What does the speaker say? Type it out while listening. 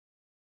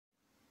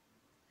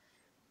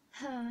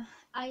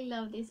I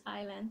love this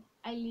island.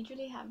 I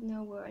literally have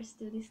no words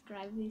to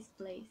describe this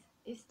place.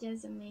 It's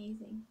just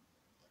amazing.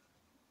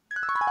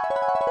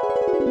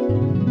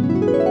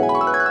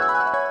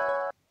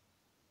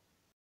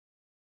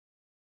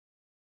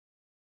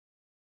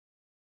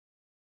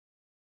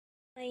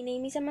 My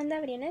name is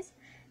Amanda Briones.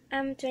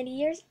 I'm 20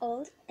 years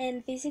old,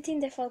 and visiting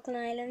the Falkland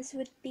Islands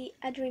would be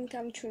a dream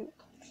come true.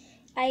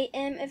 I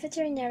am a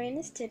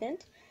veterinarian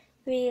student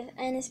with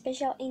an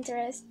special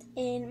interest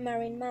in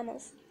marine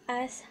mammals,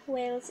 as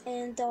whales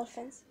and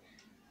dolphins.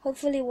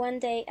 Hopefully, one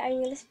day I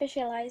will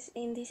specialize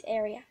in this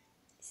area.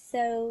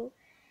 So,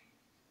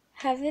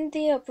 having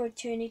the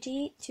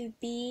opportunity to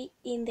be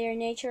in their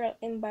natural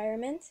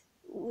environment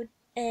would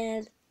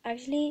and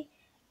actually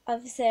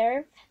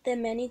observe the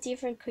many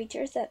different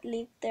creatures that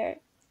live there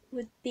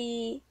would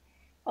be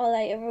all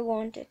I ever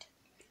wanted.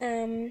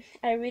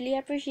 I really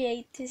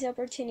appreciate this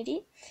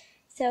opportunity,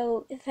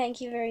 so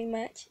thank you very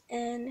much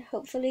and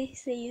hopefully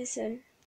see you soon.